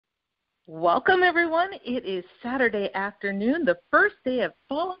Welcome, everyone. It is Saturday afternoon, the first day of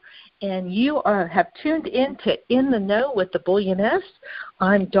fall, and you have tuned in to In the Know with the Bullioness.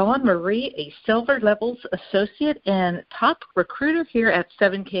 I'm Dawn Maree, a Silver Levels Associate and top recruiter here at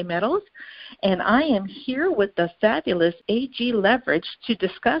 7K Metals, and I am here with the fabulous AG Leverage to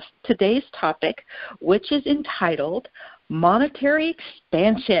discuss today's topic, which is entitled Monetary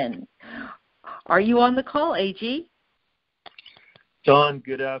Expansion. Are you on the call, AG? Dawn,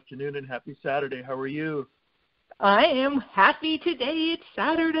 good afternoon and happy Saturday. How are you? I am happy today. It's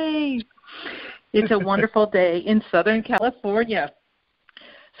Saturday. It's a wonderful day in Southern California.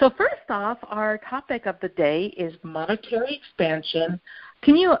 So first off, our topic of the day is monetary expansion.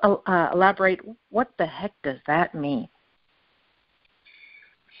 Can you elaborate what the heck does that mean?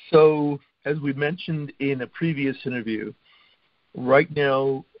 So as we mentioned in a previous interview, right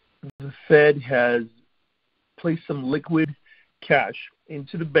now the Fed has placed some liquid cash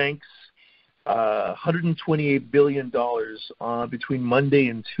into the banks, $128 billion between Monday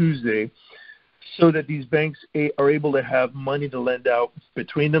and Tuesday, so that these banks are able to have money to lend out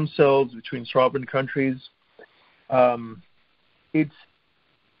between themselves, between sovereign countries.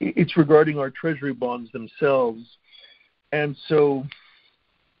 It's regarding our treasury bonds themselves. And so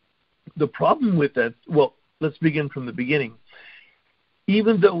the problem with that, well, let's begin from the beginning.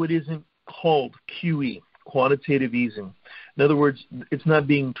 Even though it isn't called QE, quantitative easing. In other words, it's not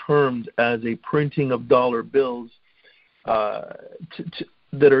being termed as a printing of dollar bills that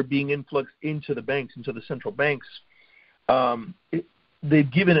are being influxed into the banks, into the central banks.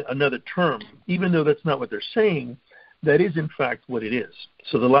 They've given it another term, even though that's not what they're saying. That is, in fact, what it is.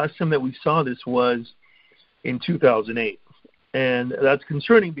 So the last time that we saw this was in 2008. And that's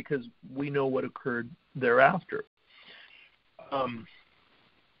concerning because we know what occurred thereafter.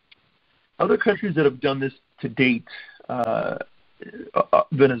 Other countries that have done this to date,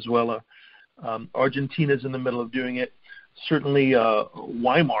 Venezuela, Argentina's in the middle of doing it. Certainly the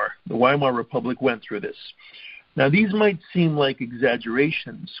Weimar Republic went through this. Now, these might seem like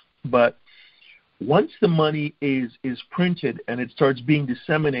exaggerations, but once the money is printed and it starts being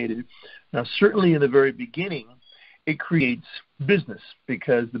disseminated, now certainly in the very beginning, it creates business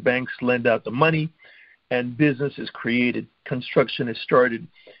because the banks lend out the money and business is created, construction is started,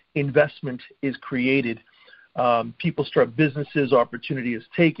 investment is created, people start businesses, opportunity is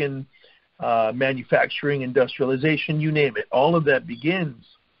taken, manufacturing, industrialization, you name it. All of that begins.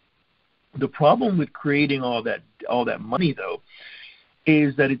 The problem with creating all that money, though,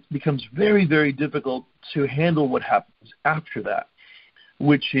 is that it becomes very, very difficult to handle what happens after that,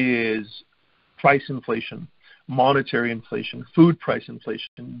 which is price inflation, monetary inflation, food price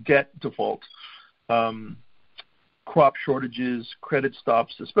inflation, debt default, crop shortages, credit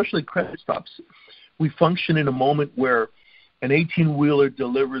stops, especially credit stops. We function in a moment where an 18-wheeler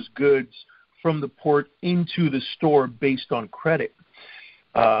delivers goods from the port into the store based on credit.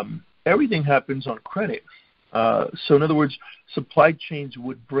 Everything happens on credit. So in other words, supply chains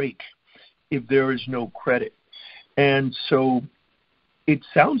would break if there is no credit. And so it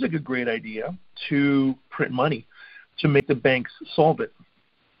sounds like a great idea to print money, to make the banks solve it.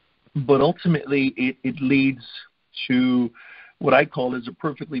 But ultimately, it leads to what I call is a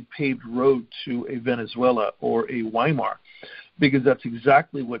perfectly paved road to a Venezuela or a Weimar, because that's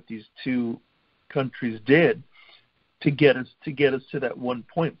exactly what these two countries did to get us to that one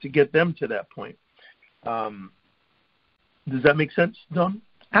point, to get them to that point. Does that make sense, Dawn?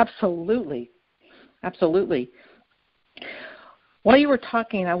 Absolutely. While you were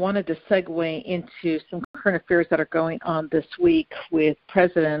talking, I wanted to segue into some current affairs that are going on this week with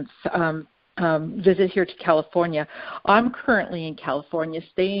presidents visit here to California. I'm currently in California,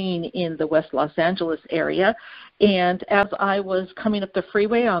 staying in the West Los Angeles area, and as I was coming up the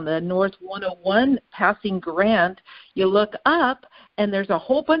freeway on the North 101 passing Grand, you look up and there's a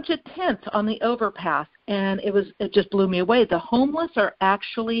whole bunch of tents on the overpass, and it just blew me away. The homeless are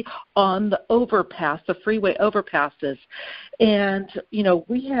actually on the overpass, the freeway overpasses. And,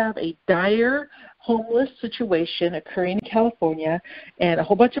 we have a dire homeless situation occurring in California and a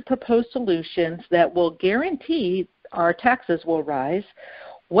whole bunch of proposed solutions that will guarantee our taxes will rise.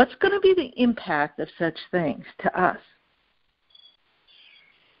 What's going to be the impact of such things to us?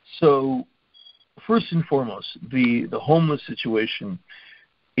 So first and foremost, the homeless situation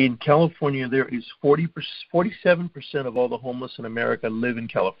in California, there is 47% of all the homeless in America live in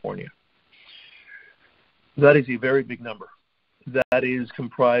California. That is a very big number. That is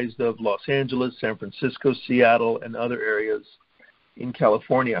comprised of Los Angeles, San Francisco, Seattle, and other areas in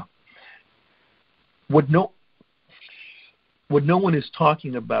California. What no one is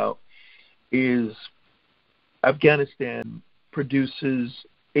talking about is Afghanistan produces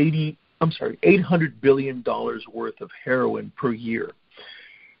 80 $800 billion worth of heroin per year.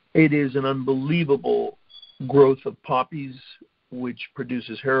 It is an unbelievable growth of poppies, which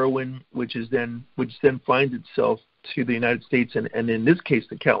produces heroin, which then finds itself to the United States and in this case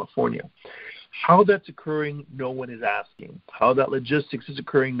to California. How that's occurring, no one is asking. How that logistics is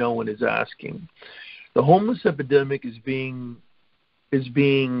occurring, no one is asking. The homeless epidemic is being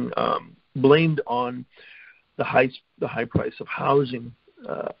blamed on the high price of housing.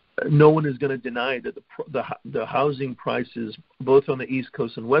 No one is going to deny that the housing prices, both on the East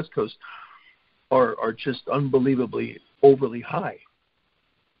Coast and West Coast, are just unbelievably overly high.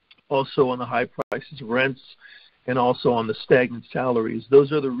 Also on the high prices of rents and also on the stagnant salaries.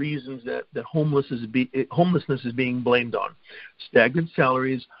 Those are the reasons that homelessness is being blamed on. Stagnant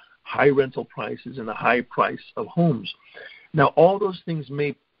salaries, high rental prices, and the high price of homes. Now, all those things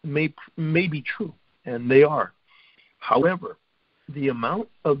may be true, and they are. However, the amount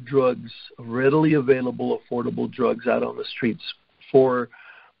of drugs, readily available, affordable drugs out on the streets for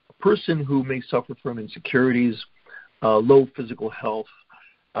a person who may suffer from insecurities, low physical health,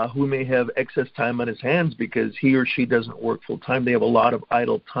 who may have excess time on his hands because he or she doesn't work full time, they have a lot of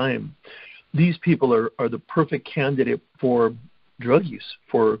idle time. These people are the perfect candidate for drug use,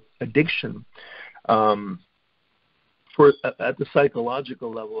 for addiction, at the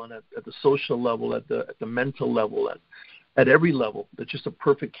psychological level and at the social level, at the mental level, at every level. They're just a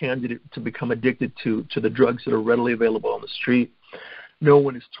perfect candidate to become addicted to the drugs that are readily available on the street. No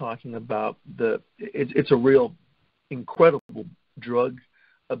one is talking about it's a real incredible drug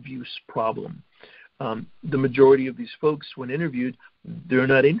abuse problem. The majority of these folks, when interviewed, they're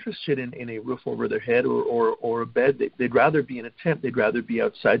not interested in a roof over their head or a bed. They'd rather be in a tent. They'd rather be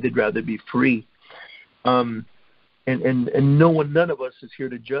outside. They'd rather be free. And none of us is here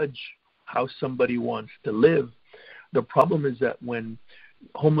to judge how somebody wants to live. The problem is that when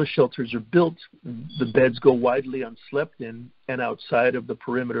homeless shelters are built, the beds go widely unslept in, and outside of the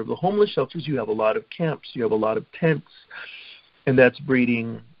perimeter of the homeless shelters, you have a lot of camps, you have a lot of tents, and that's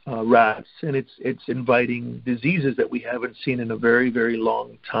breeding rats, and it's inviting diseases that we haven't seen in a very, very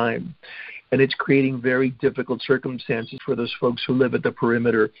long time. And it's creating very difficult circumstances for those folks who live at the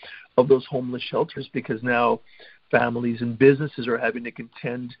perimeter of those homeless shelters, because now families and businesses are having to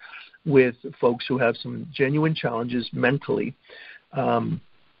contend with folks who have some genuine challenges mentally. And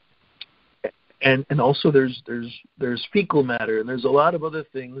also there's fecal matter, and there's a lot of other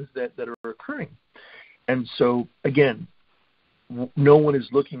things that are occurring. And so, again, no one is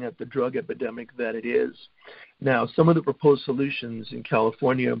looking at the drug epidemic that it is. Now, some of the proposed solutions in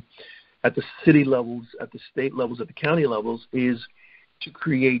California at the city levels, at the state levels, at the county levels is to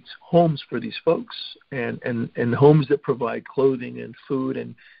create homes for these folks and homes that provide clothing and food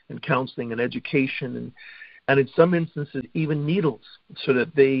and counseling and education and in some instances even needles, so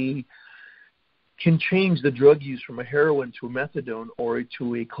that they can change the drug use from a heroin to a methadone or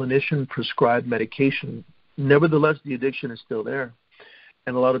to a clinician-prescribed medication. Nevertheless, the addiction is still there.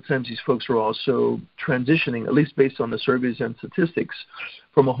 And a lot of times these folks are also transitioning, at least based on the surveys and statistics,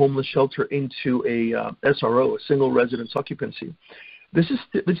 from a homeless shelter into a SRO, a single residence occupancy. This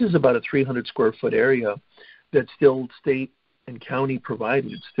is about a 300 square foot area that's still state and county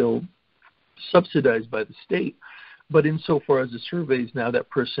provided. It's still subsidized by the state. But insofar as the surveys, now that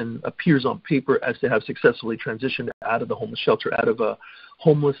person appears on paper as to have successfully transitioned out of the homeless shelter, out of a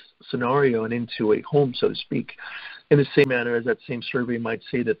homeless scenario and into a home, so to speak, in the same manner as that same survey might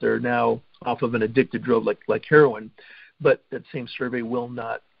say that they're now off of an addicted drug like heroin, but that same survey will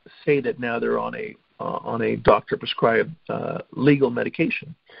not say that now they're on a doctor-prescribed legal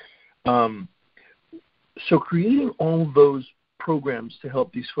medication. So creating all those programs to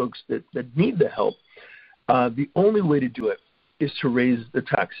help these folks that need the help, the only way to do it is to raise the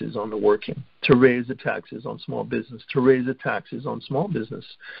taxes on the working, to raise the taxes on small business, to raise the taxes on small business.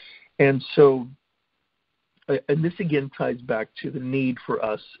 And so, and this again ties back to the need for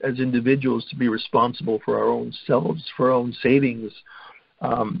us as individuals to be responsible for our own selves, for our own savings,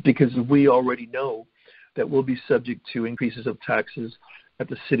 because we already know that we'll be subject to increases of taxes at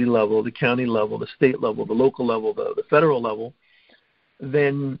the city level, the county level, the state level, the local level, the federal level.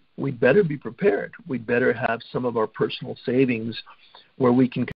 Then we'd better be prepared. We'd better have some of our personal savings where we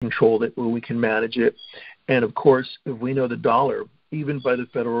can control it, where we can manage it. And, of course, if we know the dollar, even by the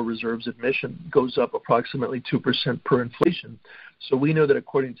Federal Reserve's admission, goes up approximately 2% per inflation. So we know that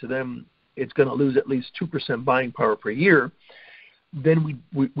according to them, it's going to lose at least 2% buying power per year. Then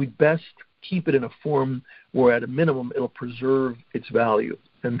we'd best keep it in a form where, at a minimum, it'll preserve its value.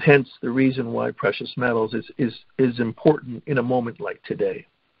 And hence the reason why precious metals is important in a moment like today.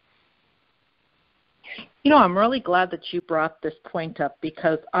 I'm really glad that you brought this point up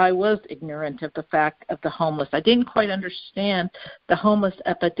because I was ignorant of the fact of the homeless. I didn't quite understand the homeless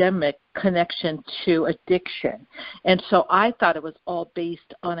epidemic connection to addiction. And so I thought it was all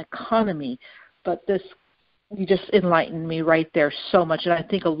based on economy, but you just enlightened me right there so much. And I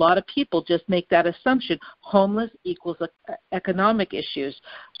think a lot of people just make that assumption. Homeless equals economic issues.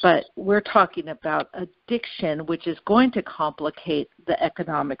 But we're talking about addiction, which is going to complicate the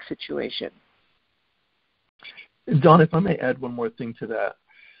economic situation. Don, if I may add one more thing to that.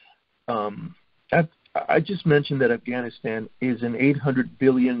 I just mentioned that Afghanistan is an $800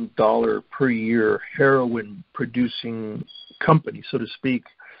 billion per year heroin-producing company, so to speak.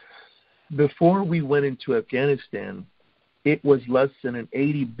 Before we went into Afghanistan, it was less than an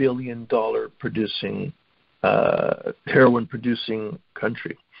 $80 billion heroin-producing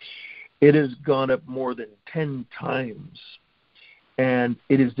country. It has gone up more than 10 times. And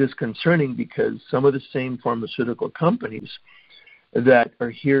it is disconcerting because some of the same pharmaceutical companies that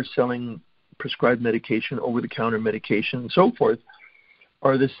are here selling prescribed medication, over-the-counter medication, and so forth,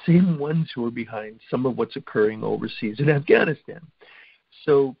 are the same ones who are behind some of what's occurring overseas in Afghanistan.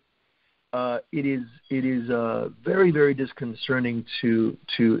 So it is very, very disconcerting to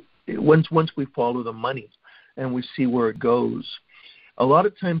once we follow the money and we see where it goes. A lot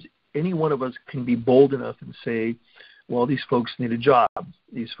of times, any one of us can be bold enough and say, well, these folks need a job.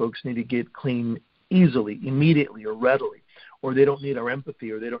 These folks need to get clean easily, immediately, or readily, or they don't need our empathy,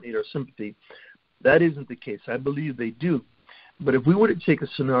 or they don't need our sympathy. That isn't the case. I believe they do. But if we were to take a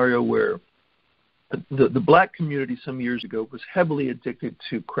scenario where the black community some years ago was heavily addicted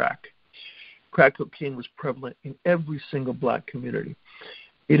to crack cocaine was prevalent in every single black community.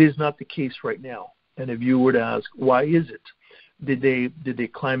 It is not the case right now. And if you were to ask, why is it? Did they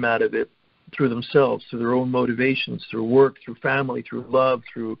climb out of it through themselves, through their own motivations, through work, through family, through love,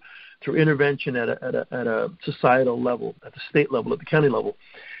 through intervention at a societal level, at the state level, at the county level?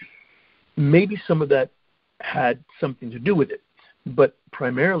 Maybe some of that had something to do with it. But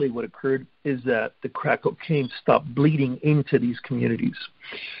primarily what occurred is that the crack cocaine stopped bleeding into these communities.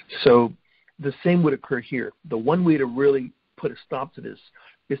 So the same would occur here. The one way to really put a stop to this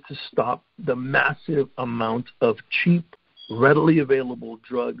is to stop the massive amount of cheap, readily available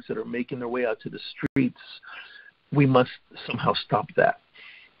drugs that are making their way out to the streets. We must somehow stop that.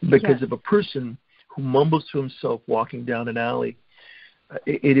 Because if a person who mumbles to himself walking down an alley,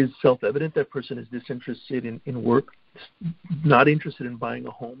 it is self-evident that person is disinterested in work, not interested in buying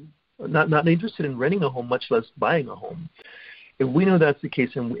a home, not interested in renting a home, much less buying a home. If we know that's the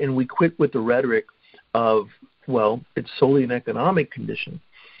case and we quit with the rhetoric of, well, it's solely an economic condition,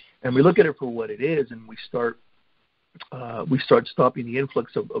 and we look at it for what it is, and we start stopping the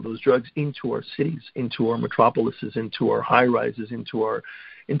influx of those drugs into our cities, into our metropolises, into our high-rises, into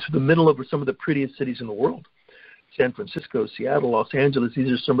the middle of some of the prettiest cities in the world. San Francisco, Seattle, Los Angeles,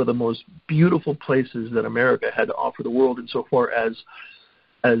 these are some of the most beautiful places that America had to offer the world insofar as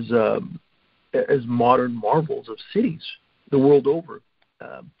modern marvels of cities the world over.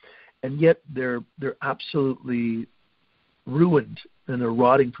 And yet they're absolutely ruined and they're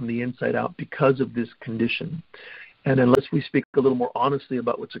rotting from the inside out because of this condition. And unless we speak a little more honestly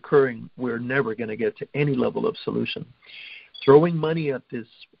about what's occurring, we're never going to get to any level of solution. Throwing money at the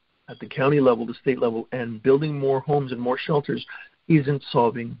county level, the state level, and building more homes and more shelters isn't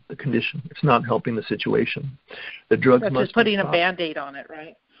solving the condition. It's not helping the situation. The drugs That's must just putting be a Band-Aid on it,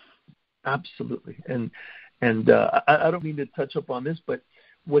 right? Absolutely. And I don't mean to touch up on this, but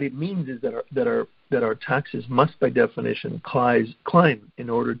what it means is that our taxes must, by definition, climb in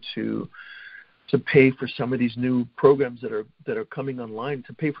order to pay for some of these new programs that are coming online,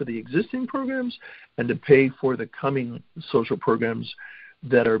 to pay for the existing programs, and to pay for the coming social programs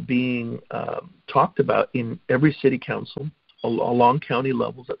that are being talked about in every city council, along county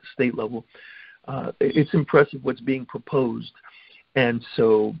levels, at the state level. It's impressive what's being proposed. And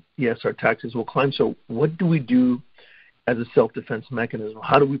so, yes, our taxes will climb. So what do we do as a self-defense mechanism?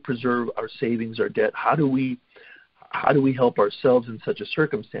 How do we preserve our savings, our debt? How do we help ourselves in such a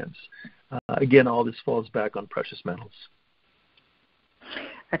circumstance? Again, all this falls back on precious metals.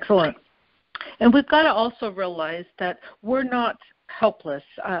 Excellent. And we've got to also realize that we're not helpless.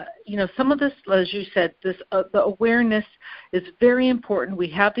 Some of this, as you said, the awareness is very important. We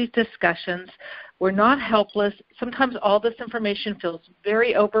have these discussions. We're not helpless. Sometimes all this information feels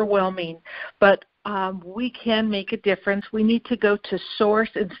very overwhelming, but we can make a difference. We need to go to source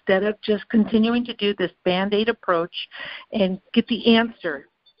instead of just continuing to do this Band-Aid approach and get the answer.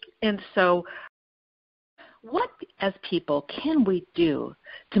 And so what, as people, can we do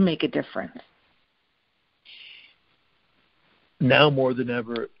to make a difference? Now more than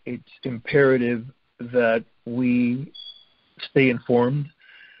ever, it's imperative that we stay informed.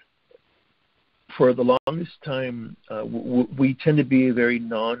 For the longest time, we tend to be a very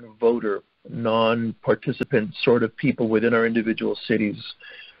non-voter, non-participant sort of people within our individual cities.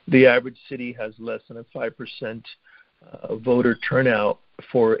 The average city has less than a 5% voter turnout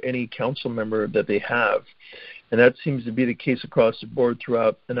for any council member that they have. And that seems to be the case across the board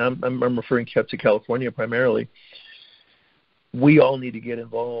throughout, and I'm referring to California primarily. We all need to get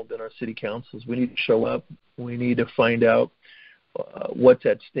involved in our city councils. We need to show up. We need to find out what's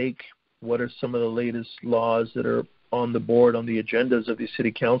at stake. What are some of the latest laws that are on the board, on the agendas of these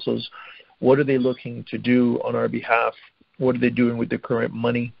city councils? What are they looking to do on our behalf? What are they doing with the current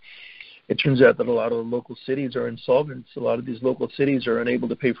money? It turns out that a lot of the local cities are insolvent. A lot of these local cities are unable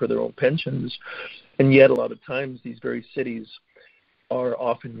to pay for their own pensions. And yet a lot of times these very cities are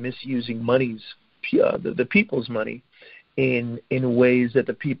often misusing monies, the people's money, in ways that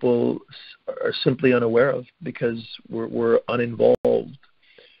the people are simply unaware of because we're uninvolved.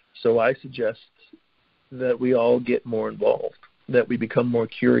 So I suggest that we all get more involved, that we become more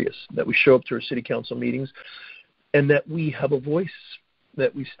curious, that we show up to our city council meetings, and that we have a voice,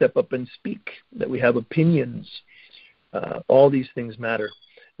 that we step up and speak, that we have opinions. All these things matter.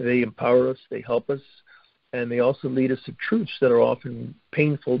 They empower us, they help us, and they also lead us to truths that are often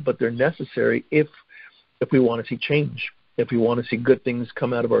painful, but they're necessary if we want to see change, if we want to see good things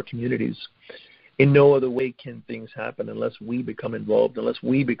come out of our communities. In no other way can things happen unless we become involved, unless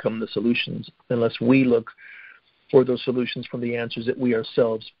we become the solutions, unless we look for those solutions from the answers that we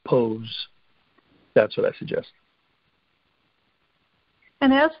ourselves pose. That's what I suggest.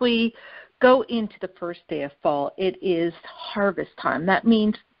 And as we go into the first day of fall, it is harvest time. That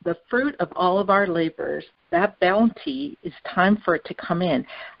means the fruit of all of our labors, that bounty, is time for it to come in.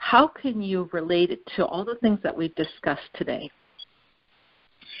 How can you relate it to all the things that we've discussed today?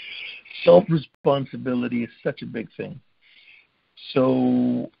 Self-responsibility is such a big thing.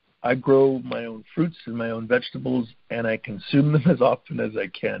 So I grow my own fruits and my own vegetables, and I consume them as often as I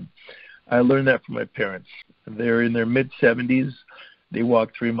can. I learned that from my parents. They're in their mid-70s. They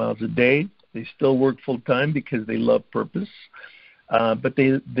walk 3 miles a day. They still work full-time because they love purpose. But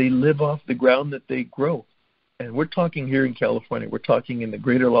they live off the ground that they grow. And we're talking here in California. We're talking in the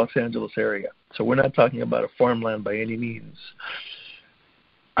greater Los Angeles area. So we're not talking about a farmland by any means.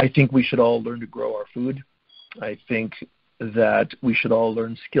 I think we should all learn to grow our food. I think that we should all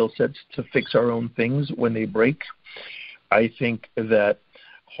learn skill sets to fix our own things when they break. I think that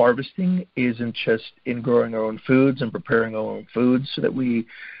harvesting isn't just in growing our own foods and preparing our own foods so that we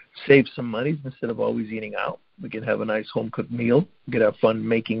save some money instead of always eating out. We can have a nice home-cooked meal. We can have fun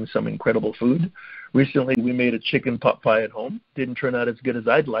making some incredible food. Recently, we made a chicken pot pie at home. Didn't turn out as good as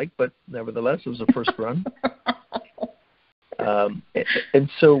I'd like, but nevertheless, it was a first run. And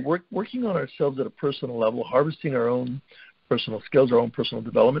so working on ourselves at a personal level, harvesting our own personal skills, our own personal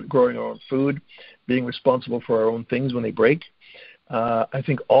development, growing our own food, being responsible for our own things when they break. I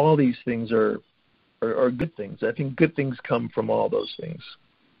think all these things are good things. I think good things come from all those things.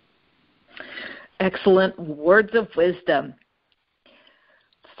 Excellent words of wisdom.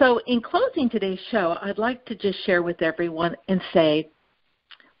 So in closing today's show, I'd like to just share with everyone and say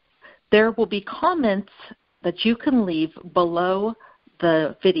there will be comments that you can leave below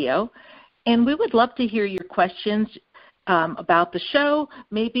the video, and we would love to hear your questions about the show,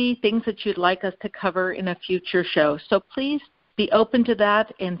 maybe things that you'd like us to cover in a future show. So please be open to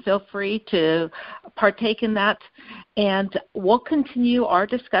that and feel free to partake in that. And we'll continue our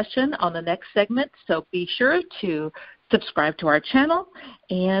discussion on the next segment, so be sure to subscribe to our channel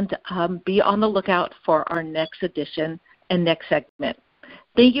and be on the lookout for our next edition and next segment.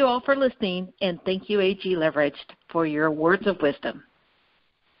 Thank you all for listening, and thank you, AG Leveraged, for your words of wisdom.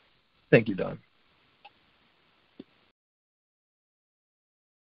 Thank you, Don.